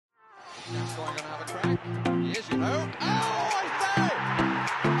Gascoigne going to have a crack. He is, you know. Oh, I say!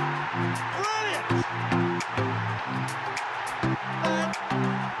 Brilliant! That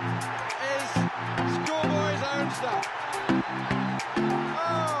is schoolboy's own stuff.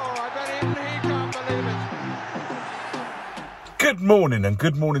 Oh, I bet even he can't believe it. Good morning and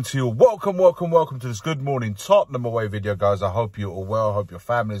good morning to you. Welcome to this Good Morning Tottenham away video, guys. I hope you're all well. I hope your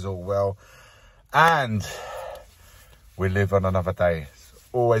family's all well. And we live on another day.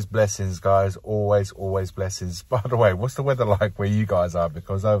 Always blessings, guys. Always blessings. By the way, what's the weather like where you guys are?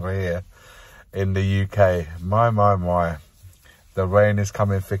 Because over here in the UK, my, the rain is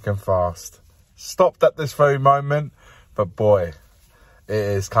coming thick and fast. Stopped at this very moment, but boy, it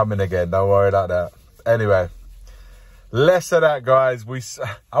is coming again. Don't worry about that. Anyway, less of that, guys.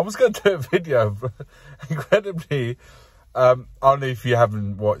 I was going to do a video, incredibly, only if you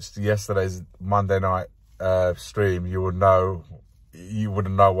haven't watched yesterday's Monday night stream, you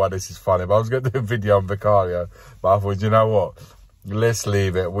wouldn't know why this is funny. But I was going to do a video on Vicario, but I thought, you know what, let's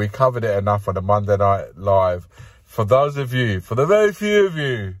leave it. We covered it enough on the Monday night live. For those of you, for the very few of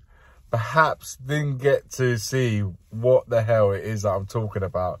you, perhaps didn't get to see what the hell it is that I'm talking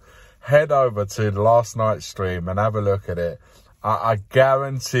about, head over to last night's stream and have a look at it. I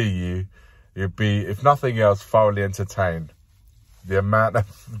guarantee you'll be, if nothing else, thoroughly entertained. The amount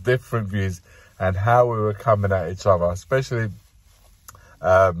of different views and how we were coming at each other, especially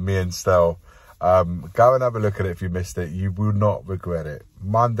me and Stel. Go and have a look at it if you missed it. You will not regret it.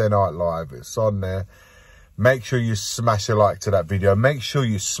 Monday Night Live, it's on there. Make sure you smash a like to that video. Make sure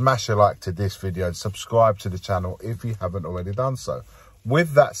you smash a like to this video and subscribe to the channel if you haven't already done so.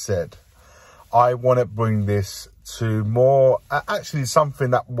 With that said, I want to bring this to more, actually something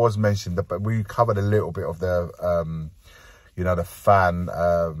that was mentioned, but we covered a little bit of the, you know, the fan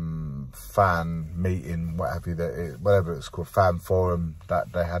meeting, whatever it's called, fan forum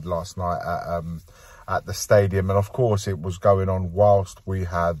that they had last night at the stadium. And of course it was going on whilst we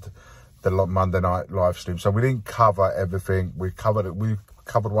had the Monday night live stream. So we didn't cover everything. We covered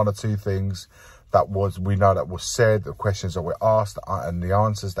one or two things that we know that was said, the questions that were asked and the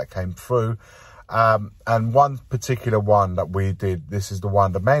answers that came through. And one particular one that we did, this is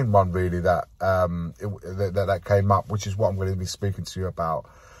the main one really that that came up, which is what I'm going to be speaking to you about.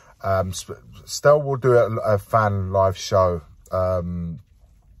 Stel will do a fan live show.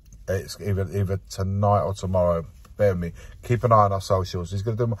 It's either tonight or tomorrow. Bear with me. Keep an eye on our socials. He's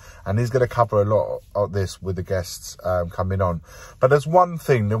going to do, and he's going to cover a lot of this with the guests coming on. But there's one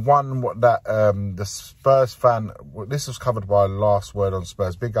thing, the one that the Spurs fan, this was covered by Last Word on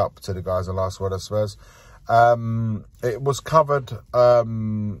Spurs. Big up to the guys on Last Word on Spurs. It was covered, a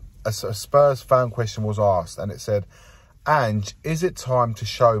Spurs fan question was asked, and it said, Ange, is it time to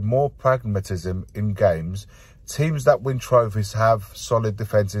show more pragmatism in games? Teams that win trophies have solid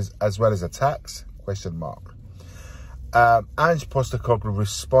defences as well as attacks? ? Ange Postecoglou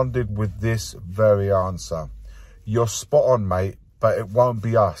responded with this very answer. You're spot on, mate, but it won't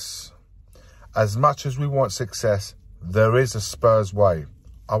be us. As much as we want success, there is a Spurs way.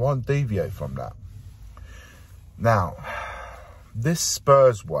 I won't deviate from that. Now, this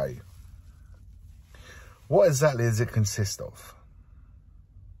Spurs way, what exactly does it consist of?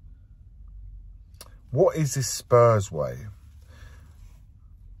 What is this Spurs way?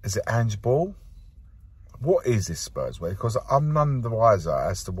 Is it Ange Ball? What is this Spurs way? Because I'm none the wiser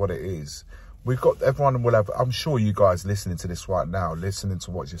as to what it is. Everyone will have, I'm sure you guys listening to this right now, listening to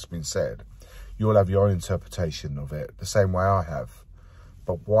what's just been said, you'll have your own interpretation of it, the same way I have.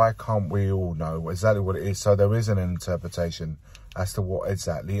 But why can't we all know exactly what it is? So there is an interpretation as to what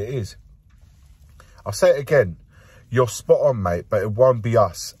exactly it is. I'll say it again. You're spot on, mate, but it won't be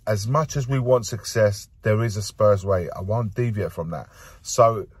us. As much as we want success, there is a Spurs way. I won't deviate from that.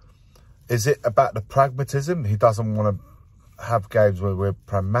 So, is it about the pragmatism? He doesn't want to have games where we're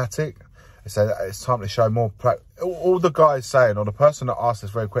pragmatic. So it's time to show more. All the guys saying, or the person that asked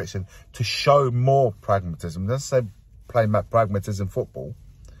this very question, to show more pragmatism. Let's say play pragmatism football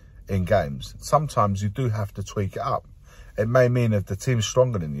in games. Sometimes you do have to tweak it up. It may mean if the team's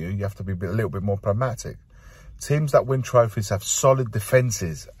stronger than you, you have to be a little bit more pragmatic. Teams that win trophies have solid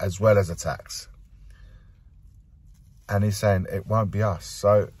defences as well as attacks. And he's saying it won't be us.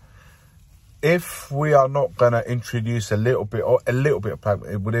 So if we are not going to introduce a little bit of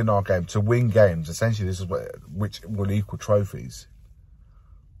pragmatism within our game to win games, essentially this is which will equal trophies,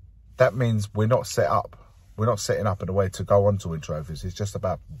 that means we're not set up. We're not setting up in a way to go on to win trophies. It's just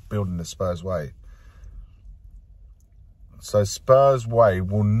about building the Spurs way. So Spurs way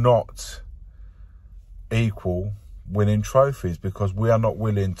will not equal winning trophies because we are not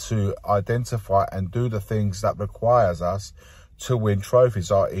willing to identify and do the things that requires us to win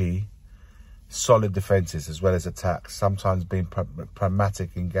trophies, i.e. solid defences as well as attacks, sometimes being pragmatic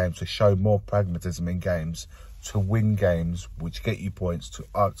in games, to show more pragmatism in games, to win games which get you points, to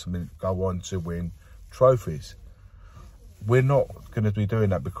ultimately go on to win trophies. We're not going to be doing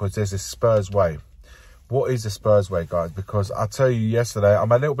that because there's a Spurs way. What is the Spurs way, guys? Because I tell you, yesterday,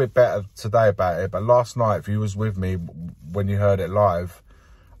 I'm a little bit better today about it, but last night, if you was with me when you heard it live,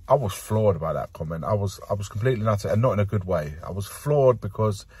 I was floored by that comment. I was completely nuts, and not in a good way. I was floored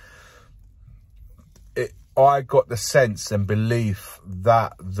because I got the sense and belief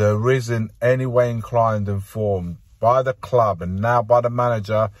that there isn't any way inclined and formed by the club and now by the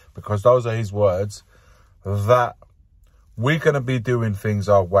manager, because those are his words, that we're going to be doing things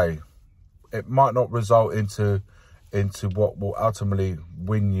our way. It might not result into what will ultimately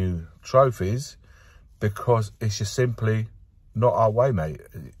win you trophies, because it's just simply not our way, mate.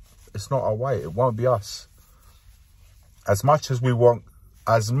 It's not our way. It won't be us. As much as we want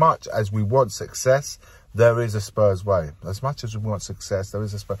success, there is a Spurs way. As much as we want success, there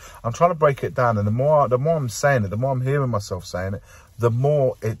is a Spurs. I'm trying to break it down, and the more I'm saying it, the more I'm hearing myself saying it, the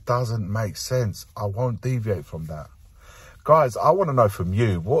more it doesn't make sense. I won't deviate from that. Guys, I want to know from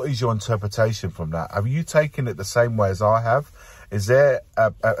you, what is your interpretation from that? Have you taken it the same way as I have? Is there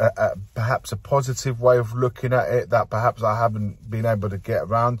perhaps a positive way of looking at it that perhaps I haven't been able to get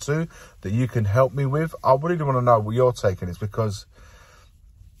around to, that you can help me with? I really want to know what you're taking is, because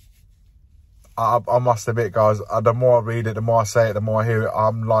I must admit, guys, the more I read it, the more I say it, the more I hear it,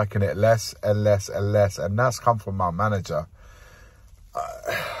 I'm liking it less and less and less. And that's come from my manager.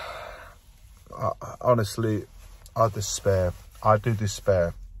 Honestly, I despair. I do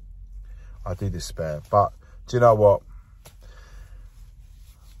despair. I do despair. But do you know what?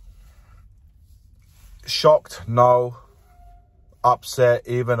 Shocked? No. Upset,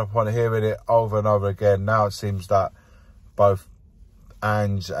 even upon hearing it over and over again. Now it seems that both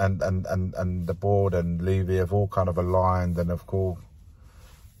Ange and the board and Levy have all kind of aligned, and of course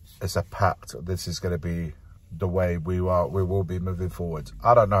it's a pact. This is going to be the way we will be moving forward.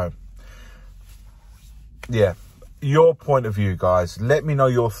 I don't know. Yeah, your point of view, guys. Let me know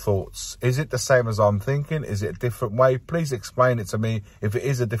your thoughts. Is it the same as I'm thinking? Is it a different way? Please explain it to me if it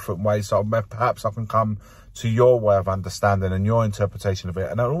is a different way, so perhaps I can come to your way of understanding and your interpretation of it.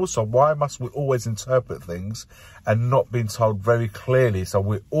 And then also, why must we always interpret things and not being told very clearly, so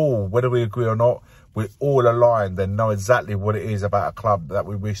we all, whether we agree or not, we're all aligned and know exactly what it is about a club that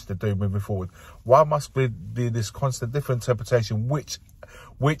we wish to do moving forward? Why must we be this constant different interpretation, which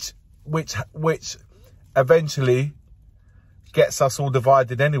eventually gets us all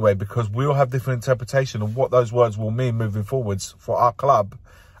divided anyway, because we all have different interpretation of what those words will mean moving forwards for our club,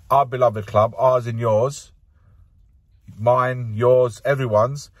 our beloved club, ours and yours, mine, yours,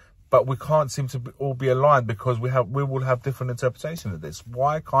 everyone's. But we can't seem to all be aligned because we will have different interpretation of this.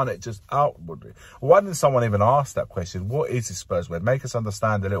 Why can't it just outwardly? Why didn't someone even ask that question? What is the Spurs way? Make us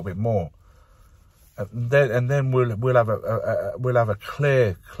understand a little bit more, and then we'll have a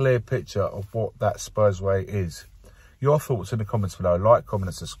clear picture of what that Spurs way is. Your thoughts in the comments below. Like, comment,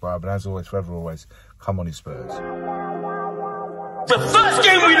 and subscribe. And as always, forever always, come on, you Spurs. The first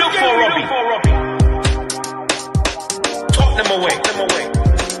game we look for, Robbie. Tottenham away.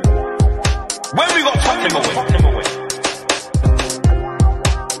 When we got Tottenham away. Tottenham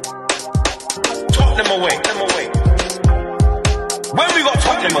away. When we got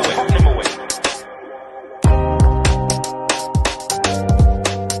Tottenham away.